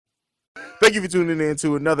Thank you for tuning in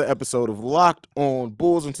to another episode of Locked On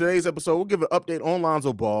Bulls. In today's episode, we'll give an update on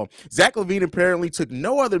Lonzo Ball. Zach LaVine apparently took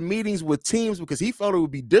no other meetings with teams because he felt it would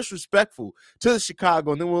be disrespectful to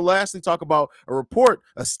Chicago. And then we'll lastly talk about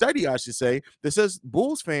a study, I should say, that says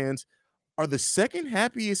Bulls fans are the second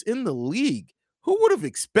happiest in the league. Who would have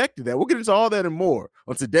expected that? We'll get into all that and more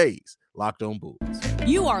on today's Locked On Bulls.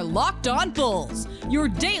 You are Locked On Bulls, your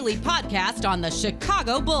daily podcast on the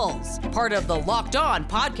Chicago Bulls, part of the Locked On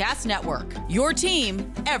Podcast Network, your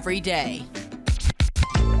team every day.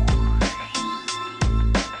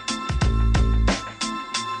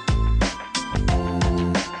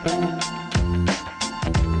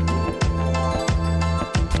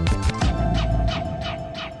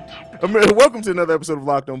 Welcome to another episode of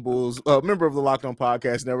Locked On Bulls, a member of the Locked On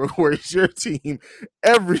Podcast Network, where it's your team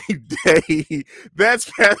every day.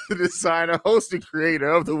 That's Pat the Designer, host and creator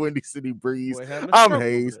of the Windy City Breeze. I'm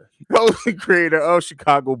Hayes, host and creator of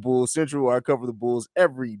Chicago Bulls Central, where I cover the Bulls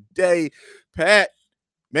every day. Pat,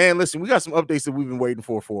 man, listen, we got some updates that we've been waiting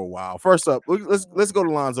for a while. First up, let's go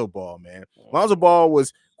to Lonzo Ball, man. Lonzo Ball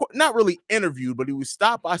was not really interviewed, but he was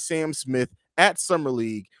stopped by Sam Smith at Summer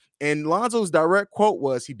League. And Lonzo's direct quote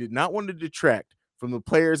was he did not want to detract from the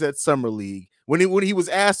players at Summer League. When he was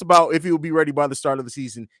asked about if he would be ready by the start of the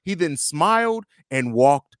season, he then smiled and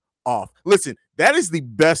walked off. Listen, that is the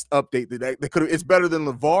best update that could have. It's better than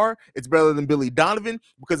LeVar. It's better than Billy Donovan,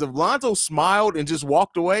 because if Lonzo smiled and just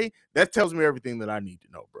walked away, that tells me everything that I need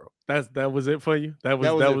to know, bro. That was it for you. That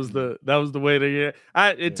was the way to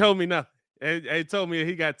get. It told me nothing. It told me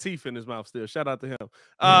he got teeth in his mouth still. Shout out to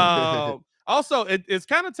him. Also, it's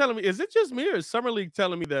kind of telling me, is it just me or is Summer League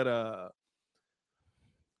telling me that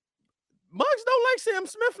Muggs don't like Sam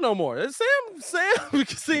Smith no more? Sam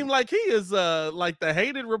seemed like he is like the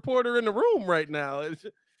hated reporter in the room right now.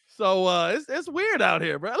 So it's weird out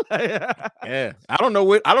here, bro. Yeah, I don't know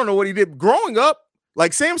what he did growing up.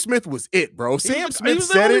 Like, Sam Smith was it, bro. Sam Smith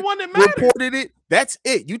said it, reported it. That's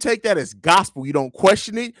it. You take that as gospel. You don't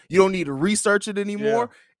question it. You don't need to research it anymore.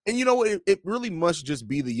 Yeah. And you know what? It really must just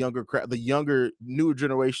be the younger, newer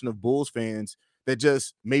generation of Bulls fans that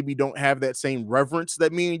just maybe don't have that same reverence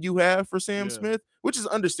that me and you have for Sam Smith, which is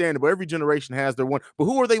understandable. Every generation has their one. But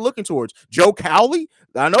who are they looking towards? Joe Cowley?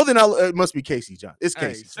 I know they're not. It must be Casey Johnson. It's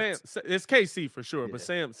Casey. It's KC for sure. Yeah.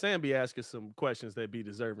 But Sam be asking some questions that be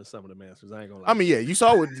deserving some of the answers. I ain't gonna lie. I mean, yeah, you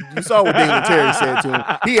saw what Dalen Terry said to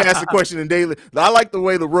him. He asked a question in Dalen. I like the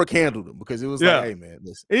way the Rook handled him, because it was like, hey man,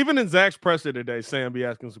 listen. Even in Zach's presser today, Sam be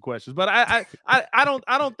asking some questions. But I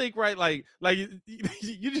don't think like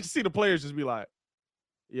you just see the players just be like,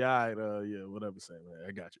 yeah, whatever, Sam.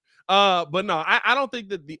 I got you. But no, I don't think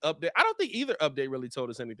that the update. I don't think either update really told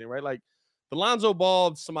us anything, right? Like the Lonzo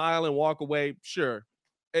Ball smile and walk away. Sure,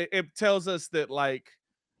 it tells us that like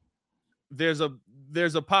there's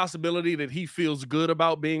a possibility that he feels good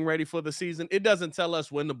about being ready for the season. It doesn't tell us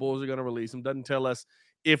when the Bulls are going to release him. Doesn't tell us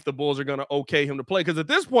if the Bulls are going to okay him to play. Because at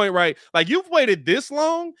this point, right, like you've waited this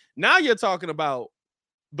long. Now you're talking about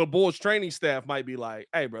the Bulls training staff might be like,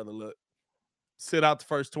 hey, brother, look. Sit out the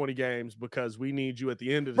first 20 games because we need you at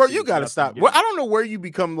the end of the season. Bro, you got to stop. Well, I don't know where you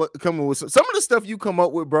coming with some of the stuff you come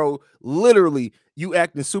up with, bro. Literally, you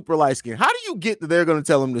acting super light skin. How do you get that they're going to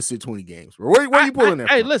tell him to sit 20 games, bro? Where are you pulling that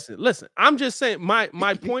from? Hey, listen. I'm just saying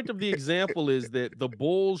my point of the example is that the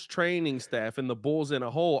Bulls training staff and the Bulls in a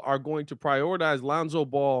whole are going to prioritize Lonzo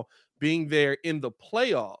Ball being there in the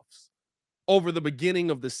playoffs over the beginning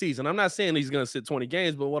of the season. I'm not saying he's going to sit 20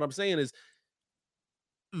 games, but what I'm saying is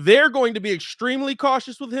they're going to be extremely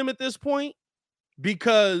cautious with him at this point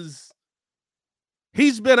because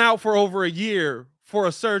he's been out for over a year for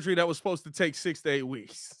a surgery that was supposed to take 6 to 8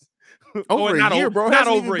 weeks. Over a year, bro. Not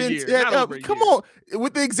over a year. Come on,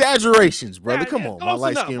 with the exaggerations, brother. Come on, my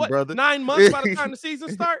light-skinned brother. 9 months by the time the season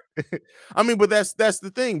starts? I mean, but that's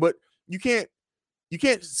the thing. But you can't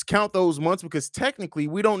count those months because technically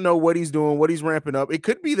we don't know what he's doing, what he's ramping up. It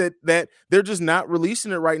could be that they're just not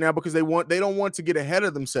releasing it right now because they don't want to get ahead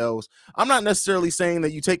of themselves. I'm not necessarily saying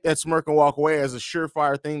that you take that smirk and walk away as a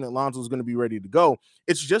surefire thing that Lonzo's going to be ready to go.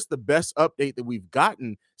 It's just the best update that we've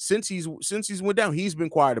gotten since he's went down. He's been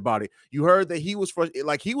quiet about it. You heard that he was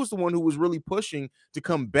the one who was really pushing to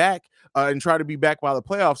come back and try to be back by the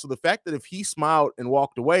playoffs. So the fact that if he smiled and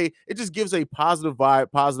walked away, it just gives a positive vibe,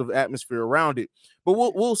 positive atmosphere around it. But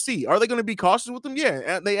we'll see. Are they going to be cautious with him?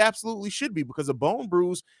 Yeah, they absolutely should be, because a bone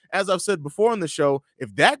bruise, as I've said before on the show,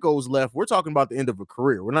 if that goes left, we're talking about the end of a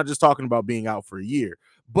career. We're not just talking about being out for a year.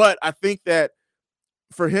 But I think that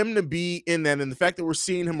for him to be in that, and the fact that we're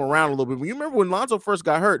seeing him around a little bit. You remember when Lonzo first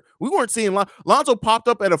got hurt, we weren't seeing Lonzo popped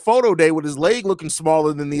up at a photo day with his leg looking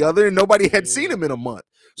smaller than the other, and nobody had seen him in a month.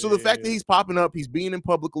 So the fact that he's popping up, he's being in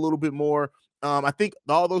public a little bit more. I think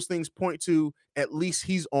all those things point to at least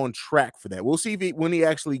he's on track for that. We'll see if when he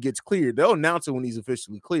actually gets cleared. They'll announce it when he's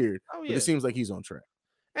officially cleared. But it seems like he's on track.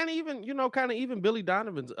 And even, kind of even Billy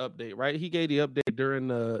Donovan's update, right? He gave the update during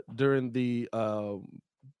the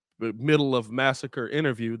middle of massacre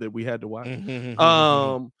interview that we had to watch.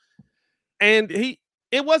 And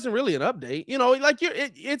it wasn't really an update,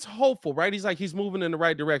 it's hopeful, right? He's like, he's moving in the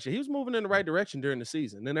right direction. He was moving in the right direction during the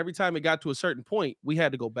season. And every time it got to a certain point, we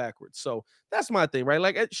had to go backwards. So that's my thing, right?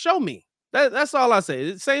 Like, show me. That's all I say.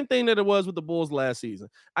 It's the same thing that it was with the Bulls last season.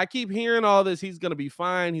 I keep hearing all this. He's going to be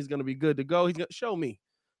fine. He's going to be good to go. He's going to show me.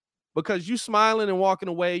 Because you smiling and walking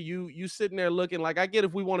away, you sitting there looking like, I get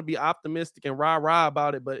if we want to be optimistic and rah-rah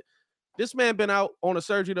about it, but this man been out on a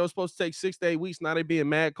surgery that was supposed to take 6 to 8 weeks. Now they being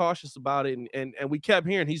mad cautious about it. And we kept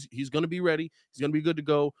hearing he's going to be ready. He's going to be good to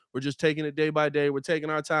go. We're just taking it day by day. We're taking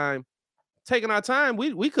our time.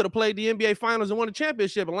 We could have played the NBA Finals and won a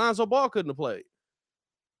championship, and Lonzo Ball couldn't have played.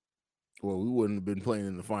 Well, we wouldn't have been playing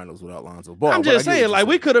in the finals without Lonzo Ball. I'm just saying, like,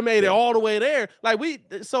 we could have made it all the way there.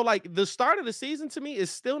 So the start of the season to me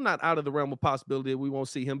is still not out of the realm of possibility that we won't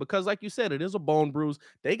see him because, like you said, it is a bone bruise.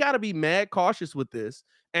 They got to be mad cautious with this.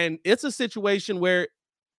 And it's a situation where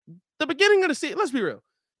the beginning of the season, let's be real,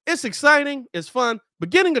 it's exciting, it's fun.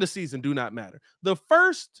 Beginning of the season do not matter. The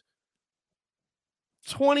first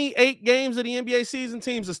 28 games of the NBA season,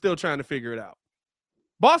 teams are still trying to figure it out.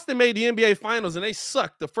 Boston made the NBA Finals, and they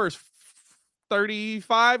sucked the first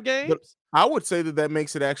 35 games. But I would say that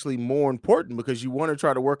makes it actually more important because you want to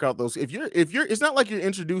try to work out those. If you're, it's not like you're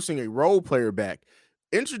introducing a role player back.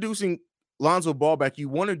 Introducing Lonzo Ball back, you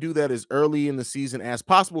want to do that as early in the season as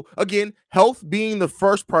possible. Again, health being the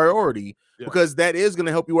first priority because that is going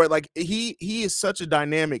to help you out. Like he is such a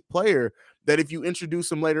dynamic player that if you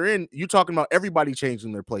introduce him later in, you're talking about everybody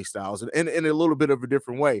changing their play styles and in a little bit of a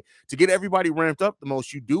different way. To get everybody ramped up the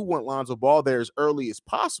most, you do want Lonzo Ball there as early as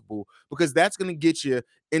possible because that's going to get you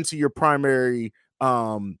into your primary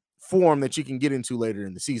form that you can get into later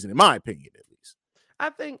in the season, in my opinion, at least. I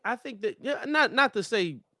think that not to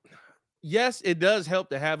say yes, it does help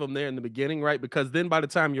to have him there in the beginning, right? Because then by the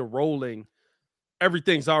time you're rolling,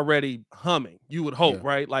 everything's already humming, you would hope,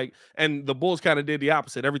 right? Like, and the Bulls kind of did the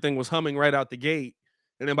opposite. Everything was humming right out the gate.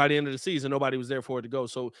 And then by the end of the season, nobody was there for it to go.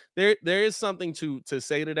 So there is something to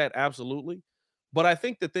say to that, absolutely. But I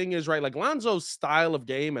think the thing is, right, like Lonzo's style of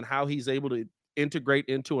game and how he's able to integrate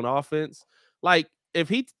into an offense, like if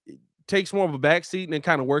he takes more of a backseat and then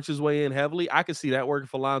kind of works his way in heavily, I could see that working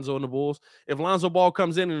for Lonzo and the Bulls. If Lonzo Ball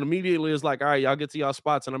comes in and immediately is like, all right, y'all get to y'all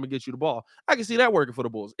spots and I'm going to get you the ball, I can see that working for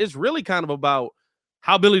the Bulls. It's really kind of about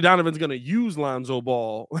how Billy Donovan's going to use Lonzo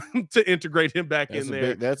Ball to integrate him back in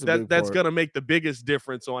there. That's going to make the biggest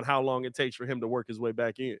difference on how long it takes for him to work his way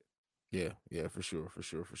back in. Yeah, for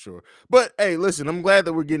sure. But hey, listen, I'm glad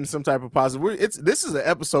that we're getting some type of positive. This is an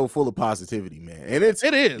episode full of positivity, man, and it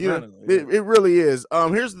is. It really is.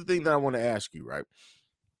 Here's the thing that I want to ask you, right?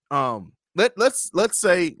 Let's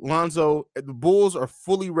say Lonzo, the Bulls are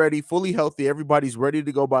fully ready, fully healthy. Everybody's ready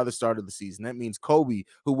to go by the start of the season. That means Kobe,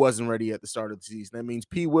 who wasn't ready at the start of the season. That means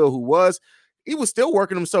P. Will, who was still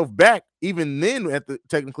working himself back even then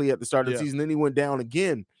technically at the start of the season. Then he went down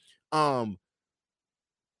again.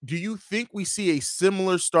 Do you think we see a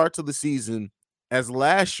similar start to the season as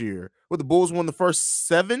last year, where the Bulls won the first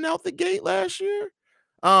 7 out the gate last year?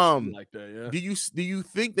 Like that, yeah. Do you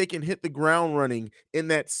think they can hit the ground running in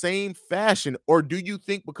that same fashion, or do you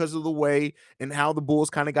think because of the way and how the Bulls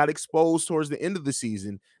kind of got exposed towards the end of the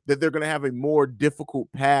season that they're going to have a more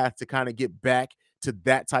difficult path to kind of get back to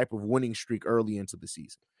that type of winning streak early into the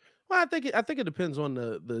season? Well, I think it depends on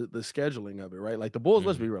the scheduling of it, right? Like the Bulls,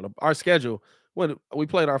 let's be real. Our schedule, when we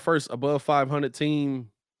played our first above 500 team,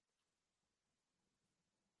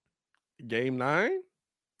 game 9.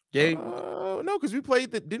 No, because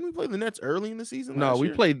didn't we play the Nets early in the season? No, we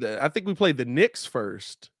played I think we played the Knicks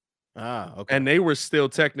first. Okay. And they were still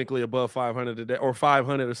technically above 500 today, or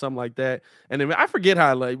 500 or something like that. And then I forget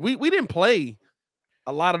how we didn't play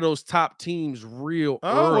a lot of those top teams real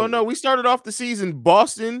early. Well, no, we started off the season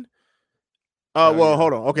Boston.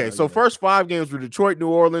 Hold on. Okay, so first 5 games were Detroit, New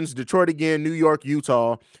Orleans, Detroit again, New York,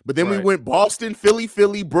 Utah. But then we went Boston,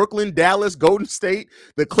 Philly, Brooklyn, Dallas, Golden State,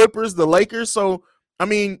 the Clippers, the Lakers. So, I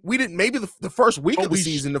mean, we didn't maybe the first week of the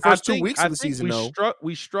season, the first 2 weeks of the season,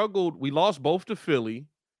 we struggled. We lost both to Philly.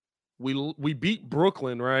 We beat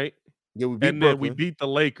Brooklyn, right? Yeah, we beat Brooklyn. Then we beat the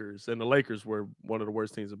Lakers, and the Lakers were one of the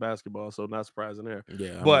worst teams of basketball, so not surprising there.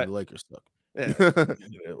 Yeah, but the Lakers suck. Yeah,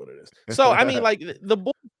 what it is. So, I mean, like the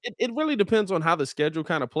Bulls, it really depends on how the schedule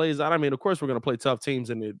kind of plays out. I mean, of course, we're going to play tough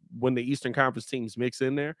teams when the Eastern Conference teams mix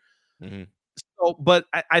in there. Mm-hmm. So, but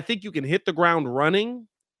I think you can hit the ground running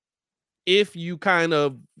if you kind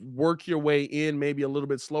of work your way in maybe a little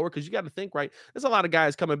bit slower, because you got to think, right? There's a lot of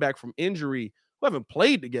guys coming back from injury who haven't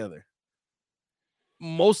played together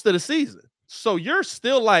most of the season. So you're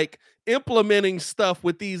still like implementing stuff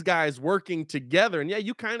with these guys working together. And yeah,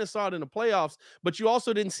 you kind of saw it in the playoffs, but you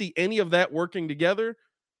also didn't see any of that working together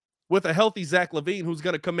with a healthy Zach LaVine, who's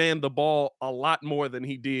going to command the ball a lot more than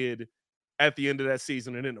he did at the end of that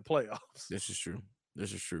season and in the playoffs. This is true.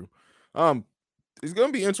 It's going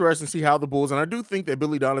to be interesting to see how the Bulls, and I do think that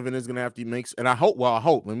Billy Donovan is going to have to make, and I hope,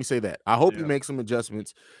 let me say that. I hope he makes some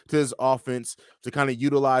adjustments to his offense to kind of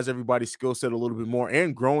utilize everybody's skill set a little bit more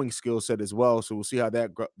and growing skill set as well. So we'll see how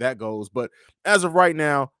that goes. But as of right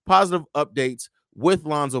now, positive updates with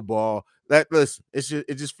Lonzo Ball. It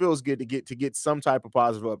just feels good to get some type of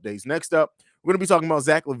positive updates. Next up, we're going to be talking about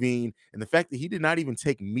Zach LaVine and the fact that he did not even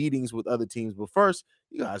take meetings with other teams. But first,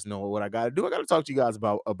 you guys know what I got to do. I got to talk to you guys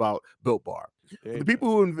about Built Bar.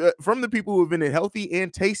 From the people who have been healthy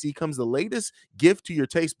and tasty comes the latest gift to your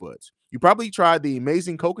taste buds. You probably tried the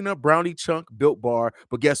amazing coconut brownie chunk Built Bar,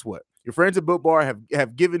 but guess what? Your friends at Built Bar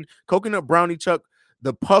have given coconut brownie chunk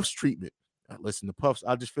the Puffs treatment. Listen, the Puffs,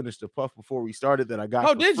 I just finished the Puff before we started that I got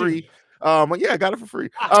for free. You? Yeah, I got it for free.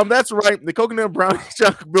 That's right. The coconut brownie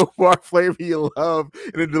chunk Built Bar flavor you love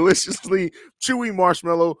and a deliciously chewy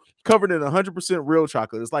marshmallow covered in 100% real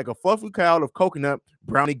chocolate. It's like a fluffy cloud of coconut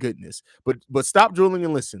brownie goodness. But stop drooling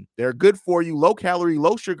and listen. They're good for you, low calorie,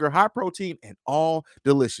 low sugar, high protein, and all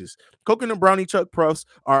delicious. Coconut brownie chunk puffs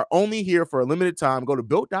are only here for a limited time. Go to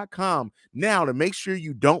built.com now to make sure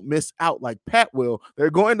you don't miss out like Pat will.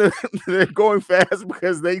 They're going fast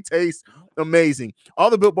because they taste amazing.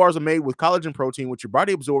 All the Built Bars are made with collagen protein, which your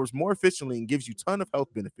body absorbs more efficiently and gives you a ton of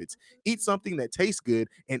health benefits. Eat something that tastes good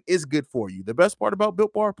and is good for you. The best part about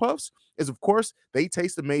Built Bar Puffs is, of course, they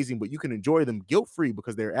taste amazing, but you can enjoy them guilt-free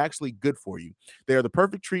because they're actually good for you. They are the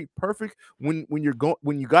perfect treat, perfect when you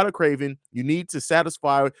got a craving, you need to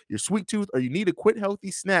satisfy your sweet tooth, or you need a quick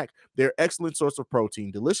healthy snack. They're excellent source of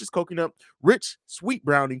protein. Delicious coconut, rich, sweet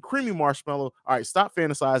brownie, creamy marshmallow. All right, stop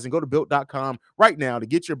fantasizing. Go to built.com right now to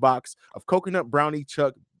get your box of coconut brownie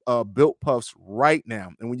chuck Built Puffs right now.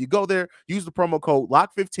 And when you go there, use the promo code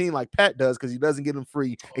LOCK15 like Pat does, because he doesn't get them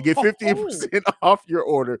free, and get 15% off your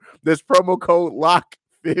order. That's promo code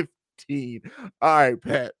LOCK15. All right,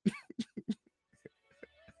 Pat.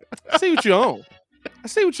 I see what you own.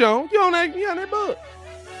 You own that book.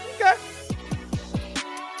 Okay.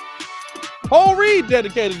 Whole read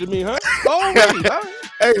dedicated to me, huh? Whole read. Huh?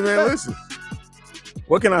 Hey, man, listen.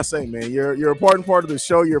 What can I say, man? You're an important part of the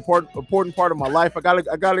show. You're an important part of my life. I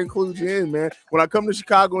gotta include you in, man. When I come to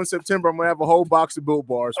Chicago in September, I'm gonna have a whole box of Built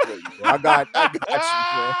Bars for you, bro. I got you,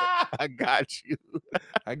 man. I got you.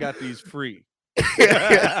 I got these free.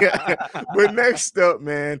 But next up,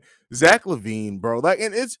 man, Zach LaVine, bro. Like,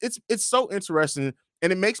 and it's so interesting.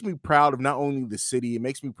 And it makes me proud of not only the city, it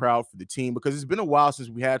makes me proud for the team, because it's been a while since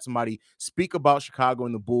we had somebody speak about Chicago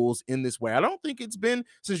and the Bulls in this way. I don't think it's been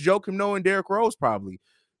since Joakim Noah and Derrick Rose, probably.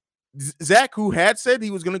 Zach, who had said he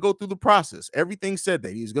was going to go through the process, everything said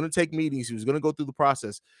that he was going to take meetings, he was going to go through the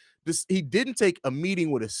process. He didn't take a meeting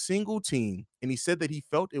with a single team, and he said that he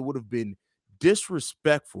felt it would have been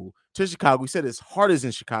disrespectful to Chicago. He said his heart is in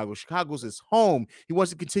Chicago. Chicago's his home. He wants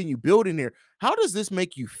to continue building here. How does this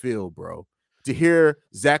make you feel, bro, to hear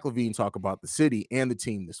Zach LaVine talk about the city and the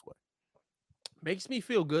team this way? Makes me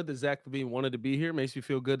feel good that Zach LaVine wanted to be here. Makes me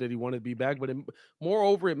feel good that he wanted to be back. But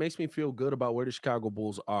moreover, it makes me feel good about where the Chicago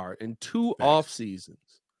Bulls are. In 2 off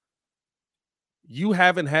seasons, you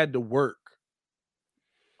haven't had to work.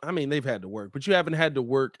 I mean, they've had to work, but you haven't had to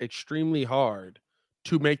work extremely hard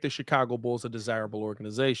to make the Chicago Bulls a desirable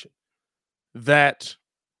organization. That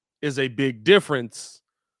is a big difference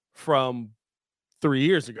from 3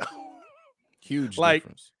 years ago. Huge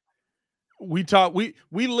difference. We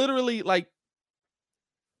literally, like,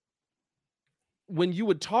 when you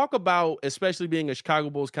would talk about, especially being a Chicago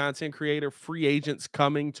Bulls content creator, free agents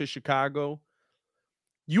coming to Chicago,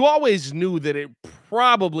 you always knew that it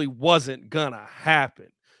probably wasn't gonna happen.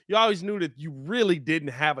 You always knew that you really didn't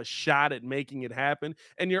have a shot at making it happen,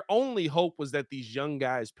 and your only hope was that these young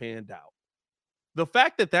guys panned out. The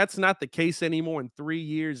fact that that's not the case anymore in 3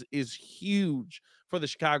 years is huge for the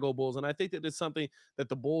Chicago Bulls, and I think that it's something that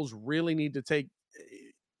the Bulls really need to take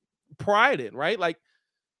pride in, right? Like,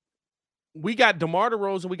 we got DeMar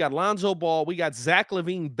DeRozan, we got Lonzo Ball, we got Zach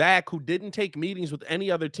LaVine back, who didn't take meetings with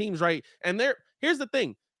any other teams, right? And here's the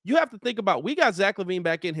thing. you have to think about, we got Zach LaVine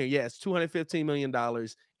back in here. Yes, $215 million.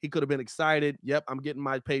 He could have been excited. Yep, I'm getting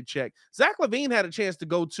my paycheck. Zach LaVine had a chance to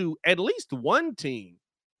go to at least one team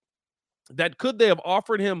that could they have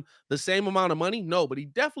offered him the same amount of money? No, but he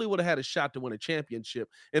definitely would have had a shot to win a championship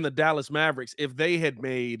in the Dallas Mavericks if they had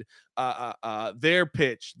made their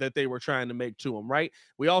pitch that they were trying to make to him, right?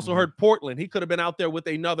 We also heard Portland. He could have been out there with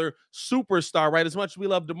another superstar, right? As much as we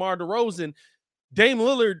love DeMar DeRozan, Dame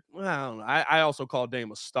Lillard, well, I don't know. I also call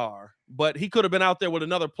Dame a star, but he could have been out there with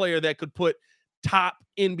another player that could put top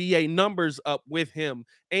NBA numbers up with him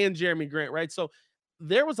and Jeremy Grant, right? So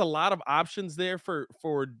there was a lot of options there for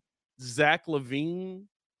Zach LaVine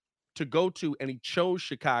to go to, and he chose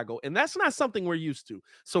Chicago, and that's not something we're used to.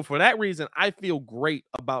 So for that reason, I feel great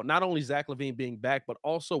about not only Zach LaVine being back, but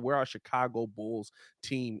also where our Chicago Bulls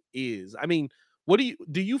team is. I mean,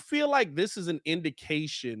 do you feel like this is an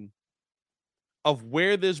indication of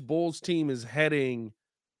where this Bulls team is heading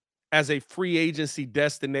as a free agency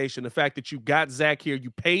destination? The fact that you got Zach here, you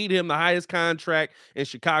paid him the highest contract in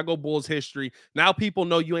Chicago Bulls history. Now people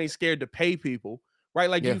know you ain't scared to pay people, right?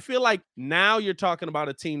 Like, do you feel like now you're talking about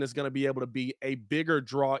a team that's going to be able to be a bigger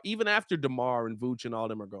draw even after DeMar and Vooch and all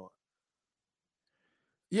them are gone?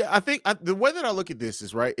 Yeah, I think the way that I look at this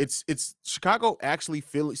is, right, it's Chicago actually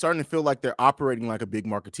starting to feel like they're operating like a big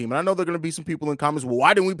market team. And I know there are going to be some people in comments, well,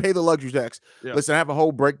 why didn't we pay the luxury tax? Yeah. Listen, I have a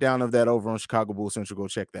whole breakdown of that over on Chicago Bulls Central. Go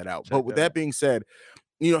check that out. But with that being said,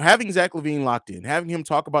 having Zach LaVine locked in, having him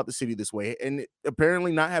talk about the city this way, and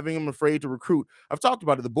apparently not having him afraid to recruit. I've talked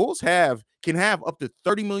about it. The Bulls can have up to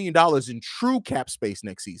 $30 million in true cap space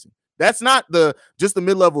next season. That's not just the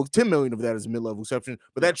mid-level. 10 million of that is a mid-level exception,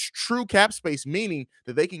 but that's true cap space, meaning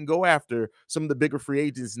that they can go after some of the bigger free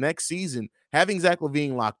agents next season. Having Zach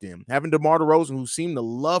LaVine locked in, having DeMar DeRozan, who seemed to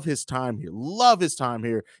love his time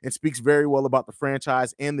here, and speaks very well about the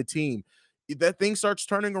franchise and the team, that thing starts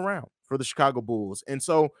turning around for the Chicago Bulls. And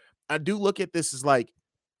so I do look at this as like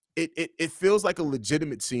it feels like a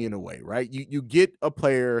legitimacy in a way, right? You get a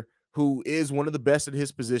player who is one of the best at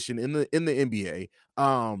his position in the NBA,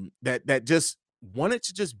 that just wanted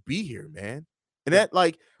to just be here, man. And that,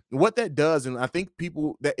 like, what that does, and I think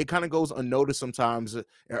people, that it kind of goes unnoticed sometimes,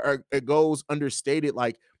 or it goes understated,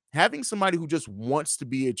 like having somebody who just wants to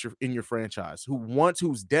be in your franchise,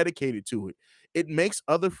 who's dedicated to it, it makes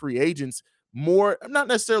other free agents more, not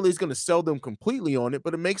necessarily it's going to sell them completely on it,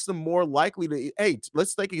 but it makes them more likely to, hey,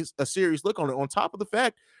 let's take a serious look on it. On top of the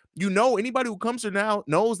fact, anybody who comes here now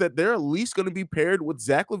knows that they're at least going to be paired with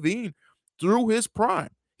Zach LaVine through his prime.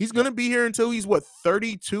 He's going to be here until he's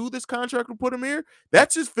 32. This contract will put him here.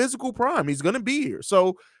 That's his physical prime. He's going to be here.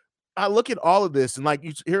 So I look at all of this, and like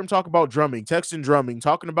you hear him talk about drumming, Texan drumming,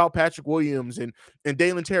 talking about Patrick Williams and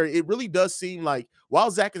Dalen Terry. It really does seem like, while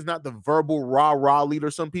Zach is not the verbal rah-rah leader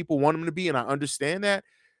some people want him to be, and I understand that,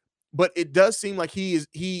 but it does seem like he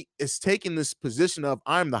is taking this position of,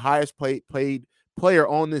 I'm the highest paid player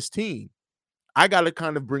on this team. I got to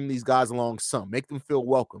kind of bring these guys along make them feel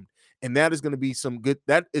welcomed. And that is going to be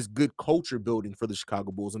that is good culture building for the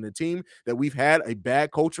Chicago Bulls. And the team that we've had a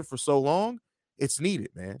bad culture for so long, it's needed,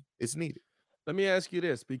 man. It's needed. Let me ask you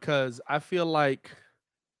this, because I feel like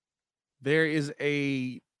there is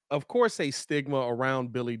of course, a stigma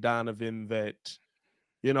around Billy Donovan that,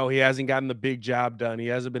 he hasn't gotten the big job done. He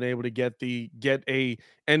hasn't been able to get a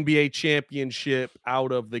NBA championship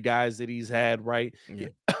out of the guys that he's had, right? Yeah.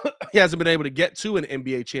 He hasn't been able to get to an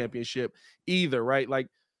NBA championship either, right? Like,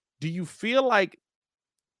 do you feel like,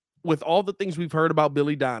 with all the things we've heard about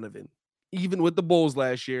Billy Donovan, even with the Bulls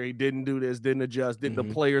last year, he didn't do this, didn't adjust, the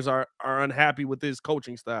players are unhappy with his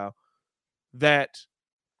coaching style, that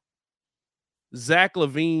Zach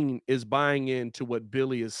LaVine is buying into what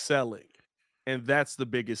Billy is selling? And that's the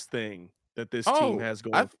biggest thing that this team has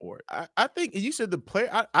going for it. I think you said the player.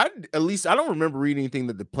 At least I don't remember reading anything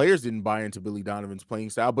that the players didn't buy into Billy Donovan's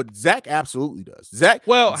playing style, but Zach absolutely does.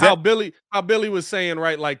 How Billy was saying,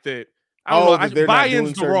 right, like that. I don't know.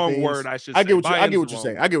 Buy-in's the wrong word. I should say. I get what you're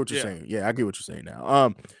saying. I get what you're saying. Yeah, I get what you're saying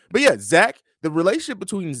now. But yeah, Zach, the relationship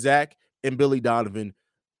between Zach and Billy Donovan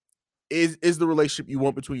is the relationship you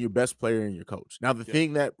want between your best player and your coach. Now, the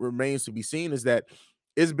thing that remains to be seen is that,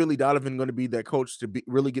 is Billy Donovan going to be that coach to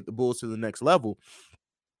really get the Bulls to the next level?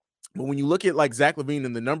 But when you look at like Zach LaVine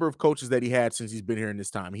and the number of coaches that he had since he's been here in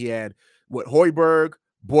this time, he had Hoiberg,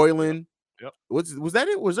 Boylan. Yep. Was that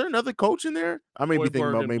it? Was there another coach in there? I may be thinking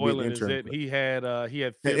about maybe Boylan an intern. He had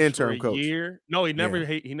Thibs an intern for a coach. Year. No, he never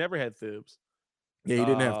had Thibs. Yeah, he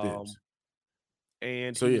didn't have Thibs.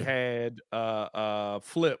 And so he had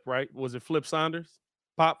Flip, right? Was it Flip Saunders?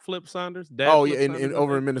 Pop Flip Saunders? Dad Flip Saunders, and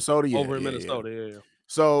over in Minnesota. Yeah, Minnesota, yeah.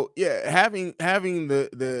 So yeah, having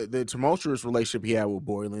the tumultuous relationship he had with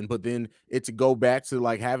Boylen, but then it to go back to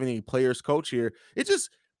like having a players coach here, it just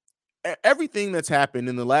everything that's happened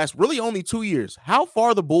in the last really only 2 years. How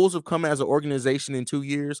far the Bulls have come as an organization in 2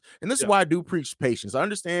 years, and this is why I do preach patience. I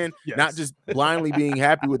understand not just blindly being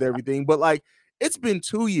happy with everything, but like it's been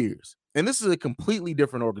 2 years, and this is a completely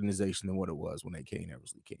different organization than what it was when Kane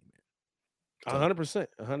Eversley came in. 100%,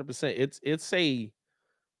 100%.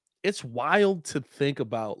 It's wild to think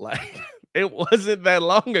about. Like it wasn't that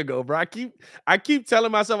long ago, bro. I keep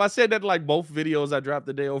telling myself. I said that like both videos I dropped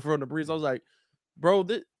the day over on the Breeze. I was like, bro,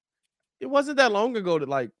 it wasn't that long ago that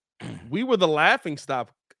like we were the laughing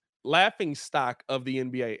stock of the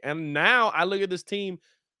NBA. And now I look at this team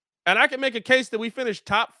and I can make a case that we finish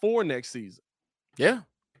top 4 next season. Yeah.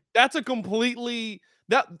 That's a completely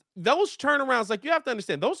those turnarounds, like you have to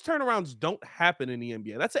understand, those turnarounds don't happen in the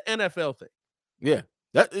NBA. That's an NFL thing. Yeah.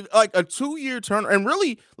 That like a 2-year turn, and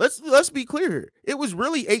really, let's be clear here. It was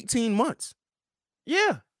really 18 months.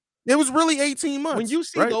 Yeah. It was really 18 months. When you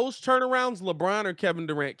see those turnarounds, LeBron or Kevin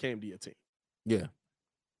Durant came to your team. Yeah.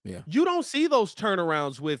 Yeah. You don't see those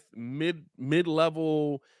turnarounds with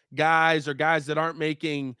mid-level guys or guys that aren't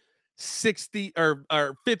making $60 or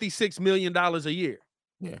 $56 million a year.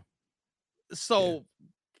 Yeah. So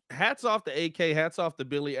hats off to AK, hats off to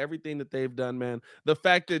Billy, everything that they've done, man. The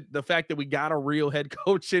fact that we got a real head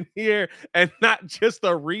coach in here and not just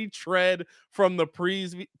a retread from the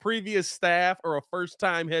previous staff or a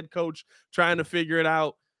first-time head coach trying to figure it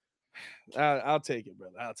out. I'll take it,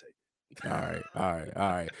 brother. I'll take it. All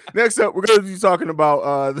right. Next up, we're going to be talking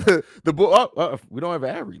about the Bull. We don't have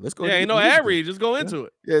Avery. Let's go. Yeah, ain't no Avery. Just go into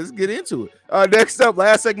it. Yeah, let's get into it. Next up,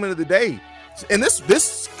 last segment of the day. And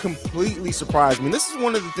this completely surprised me. This is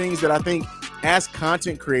one of the things that I think as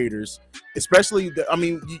content creators, especially,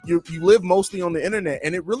 you live mostly on the internet,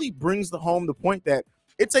 and it really brings home the point that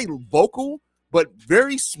it's a vocal but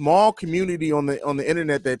very small community on the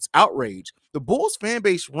internet that's outraged. The Bulls fan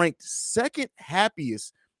base ranked second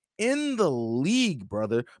happiest in the league,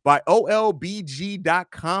 brother, by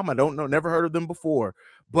OLBG.com. I don't know, never heard of them before,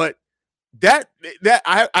 but that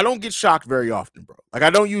I don't get shocked very often, bro. Like I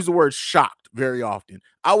don't use the word shocked very often.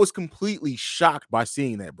 I was completely shocked by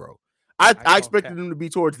seeing that, bro. I expected them to be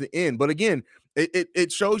towards the end, but again,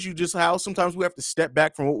 it shows you just how sometimes we have to step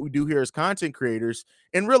back from what we do here as content creators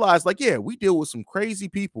and realize, like, yeah, we deal with some crazy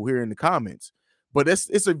people here in the comments, but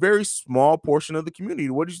it's a very small portion of the community.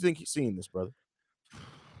 What did you think you're seeing this, brother?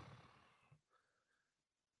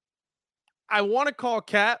 I want to call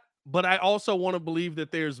cap, but I also want to believe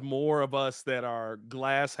that there's more of us that are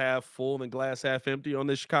glass half full than glass half empty on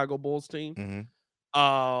this Chicago Bulls team.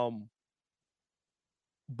 Mm-hmm.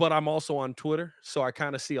 But I'm also on Twitter, so I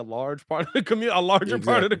kind of see a large part of the community,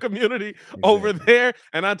 part of the community over there.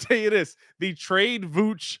 And I'll tell you this: the trade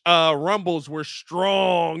Vooch rumbles were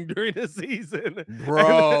strong during the season,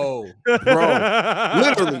 bro.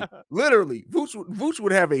 literally, Vooch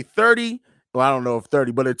would have a 30. Well, I don't know if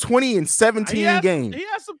 30, but a 20 and 17 game. He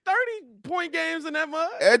has some 30-point games in that mug.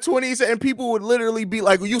 At 20, and people would literally be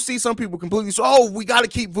like, you'll see some people completely so, oh, we got to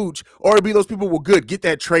keep Vooch. Or it'd be those people, well, good, get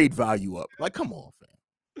that trade value up. Like, come on, fam.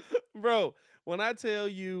 Bro, when I tell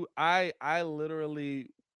you, I literally,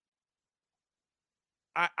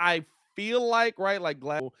 I feel like, right, like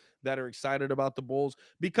glad that are excited about the Bulls,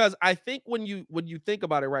 because I think when you think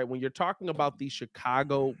about it, right, when you're talking about the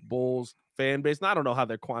Chicago Bulls fan base, and I don't know how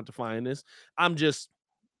they're quantifying this, I'm just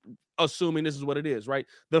assuming this is what it is, right?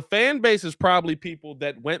 The fan base is probably people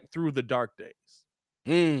that went through the dark days.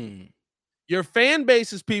 Your fan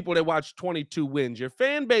base is people that watched 22 wins. Your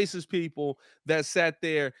fan base is people that sat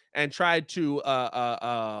there and tried to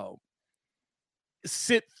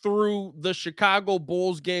sit through the Chicago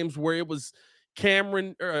Bulls games where it was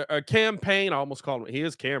Cameron Campaign. I almost called him. He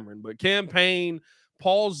is Cameron, but Campaign,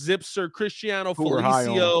 Paul Zipser, Cristiano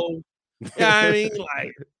Felicio. Yeah, I mean,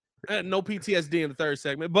 like no PTSD in the third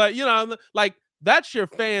segment, but you know, like that's your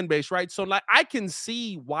fan base, right? So like I can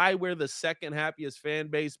see why we're the second happiest fan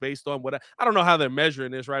base based on what I don't know how they're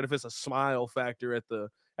measuring this, right? If it's a smile factor at the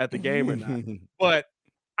game or not, but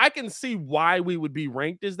I can see why we would be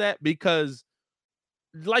ranked as that, because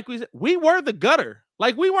like we said, we were the gutter.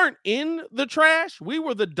 Like we weren't in the trash. We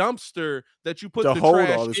were the dumpster that you put to the hold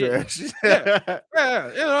trash all the in. trash.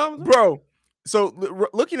 Yeah, you know, bro. So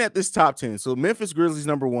looking at this top 10, so Memphis Grizzlies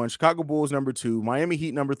number 1, Chicago Bulls number 2, Miami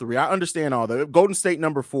Heat number 3. I understand all that. Golden State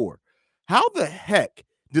number 4. How the heck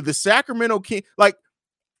did the Sacramento Kings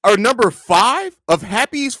are number 5 of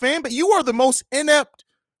happiest fan? But you are the most inept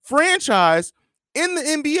franchise in the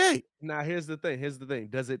NBA. Now, here's the thing.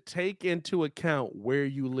 Does it take into account where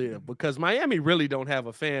you live? Because Miami really don't have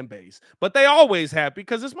a fan base, but they always happy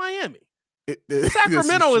because it's Miami.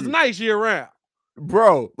 Sacramento is nice year round.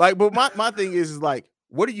 Bro, like, but my thing is like,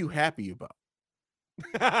 what are you happy about?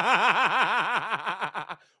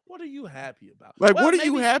 What are you happy about? Like, what are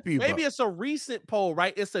you happy about? Maybe it's a recent poll,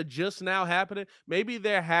 right? It's a just now happening. Maybe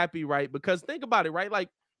they're happy, right? Because think about it, right? Like,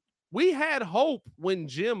 we had hope when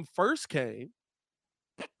Jim first came.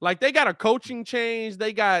 Like, they got a coaching change.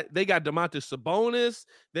 They got Domantas Sabonis.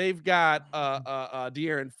 They've got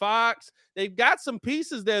De'Aaron Fox. They've got some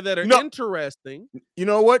pieces there that are interesting. You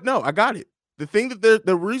know what? No, I got it. The thing that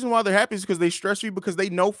the reason why they're happy is because they stress you, because they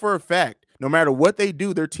know for a fact no matter what they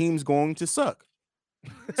do, their team's going to suck.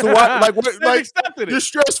 So why, like, what, like, you're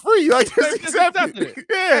stress free, like, just accepted it.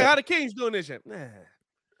 Yeah. Hey, how the Kings doing this shit?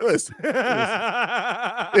 Listen. They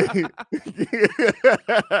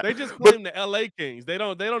just claim the LA Kings. They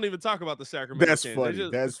don't even talk about the Sacramento That's Kings. Funny.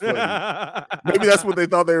 That's funny. Maybe that's what they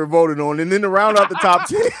thought they were voting on. And then to round out the top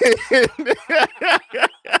 10.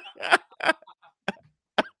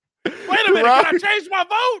 Wait a minute, can I change my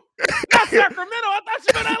vote? Not Sacramento. I thought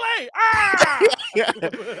you meant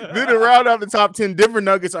LA. Then to round out the top 10, Denver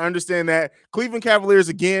Nuggets, I understand that. Cleveland Cavaliers,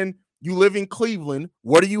 again, you live in Cleveland.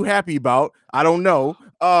 What are you happy about? I don't know.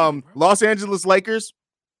 Los Angeles Lakers,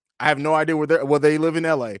 I have no idea where they live in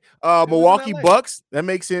LA. Milwaukee Bucks, that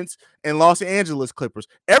makes sense. And Los Angeles Clippers.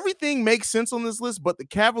 Everything makes sense on this list, but the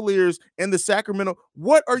Cavaliers and the Sacramento,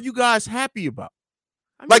 what are you guys happy about?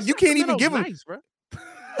 I mean, like, you can't even give them. Nice, bro.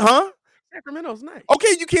 Huh? Sacramento's nice.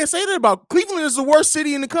 Okay, you can't say that about Cleveland. Is the worst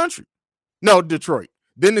city in the country. No, Detroit.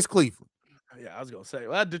 Then it's Cleveland. Yeah, I was gonna say,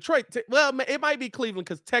 well, Detroit. It might be Cleveland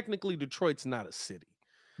because technically Detroit's not a city.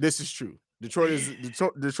 This is true. Detroit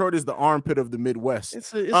is the armpit of the Midwest.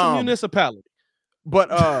 It's a municipality, but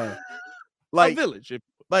like a village.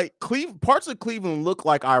 Like parts of Cleveland look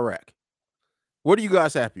like Iraq. What are you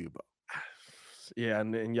guys happy about? Yeah,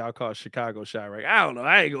 and y'all call Chicago Chirac. I don't know.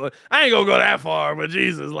 I ain't gonna go that far, but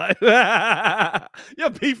Jesus, like your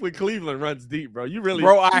beef with Cleveland runs deep, bro. You really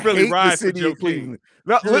hate ride the city for of Cleveland.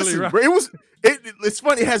 No, listen, bro, it's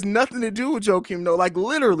funny. It has nothing to do with Joakim, though. Like,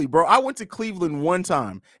 literally, bro, I went to Cleveland one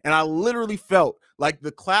time, and I literally felt like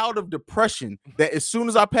the cloud of depression that as soon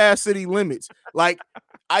as I passed city limits, like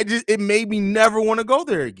it made me never want to go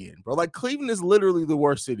there again, bro. Like, Cleveland is literally the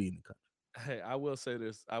worst city in the country. Hey, I will say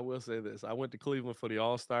this. I went to Cleveland for the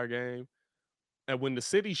All-Star game, and when the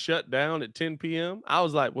city shut down at 10 p.m., I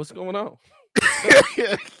was like, what's going on?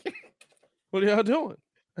 What are y'all doing?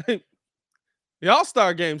 The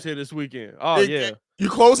All-Star game's here this weekend. Oh, yeah. You're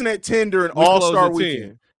closing at 10 during All-Star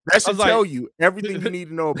weekend. That should tell you everything you need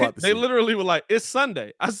to know about the city. They literally were like, it's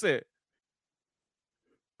Sunday. I said,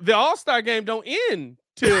 the All-Star game don't end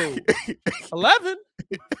till 11.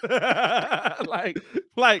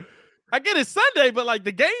 like, I get it Sunday, but like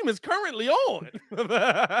the game is currently on.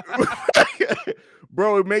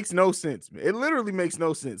 Bro, it makes no sense, man. It literally makes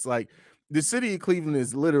no sense. Like, the city of Cleveland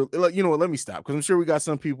is literally, like, you know what? Let me stop, because I'm sure we got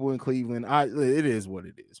some people in Cleveland. It is what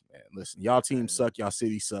it is, man. Listen, y'all team suck, y'all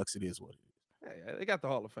city sucks. It is what it is. Hey, they got the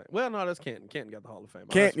Hall of Fame. Well, no, that's Canton. Canton got the Hall of Fame.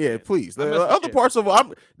 Please. The other parts of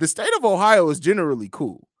the state of Ohio is generally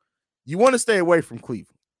cool. You want to stay away from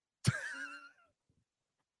Cleveland.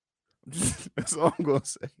 That's all I'm gonna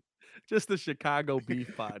say. Just the Chicago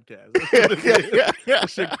Beef Podcast. The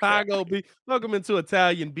Chicago Beef. Welcome into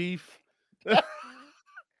Italian beef.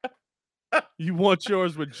 You want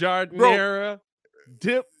yours with giardiniera,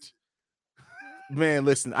 dipped. Man,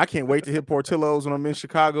 listen, I can't wait to hit Portillo's when I'm in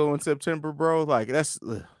Chicago in September, bro. Like, that's...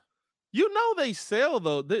 You know they sell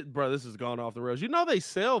those, bro. This has gone off the rails. You know they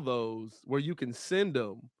sell those where you can send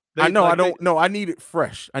them. I know. I don't know. I need it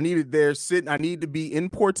fresh. I need it there sitting. I need to be in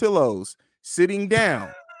Portillo's sitting down.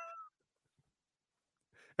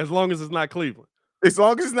 As long as it's not Cleveland. As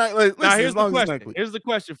long as it's not. Listen, now here's the question. Here's the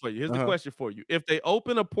question for you. The question for you. If they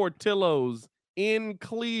open a Portillo's in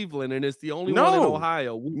Cleveland and it's the only one in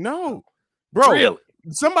Ohio, no, bro. Really?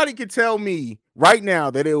 Somebody could tell me right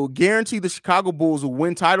now that it will guarantee the Chicago Bulls will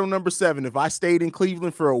win title number 7 if I stayed in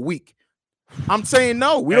Cleveland for a week. I'm saying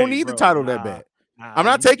no. We don't need the title that bad. I'm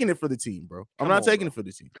not taking it for the team, bro. I'm not taking it for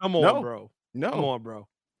the team. Come on, bro. No. Come on, bro.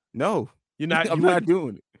 No. You're not. I'm not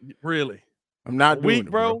doing it. Really? I'm not doing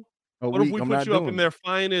it, bro. What if we put you up in their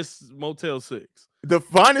finest Motel 6? The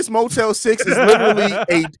finest Motel 6 is literally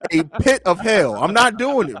a pit of hell. I'm not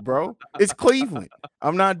doing it, bro. It's Cleveland.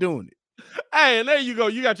 I'm not doing it. Hey, and there you go.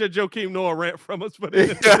 You got your Joakim Noah rant from us. But Man,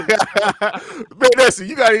 listen,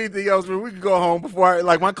 you got anything else, man? We can go home before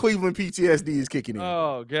my Cleveland PTSD is kicking in.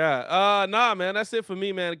 Oh, God. Nah, man. That's it for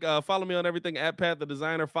me, man. Follow me on everything at Pat the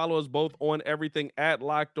Designer. Follow us both on everything at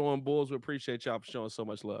Locked On Bulls. We appreciate y'all for showing so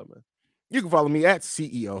much love, man. You can follow me at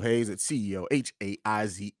CEO Hayes, at CEO Haize.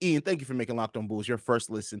 And thank you for making Locked On Bulls your first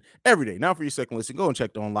listen every day. Now for your second listen, go and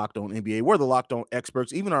check on Locked On NBA. We're the Locked On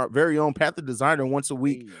experts. Even our very own Pat the Designer once a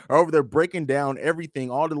week are over there breaking down everything,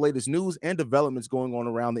 all the latest news and developments going on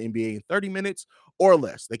around the NBA in 30 minutes or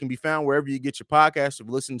less. They can be found wherever you get your podcasts. If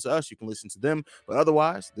you listen to us, you can listen to them. But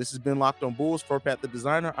otherwise, this has been Locked On Bulls for Pat the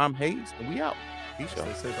Designer. I'm Hayes, and we out. Peace out.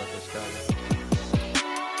 Stay safe out there, Chicago.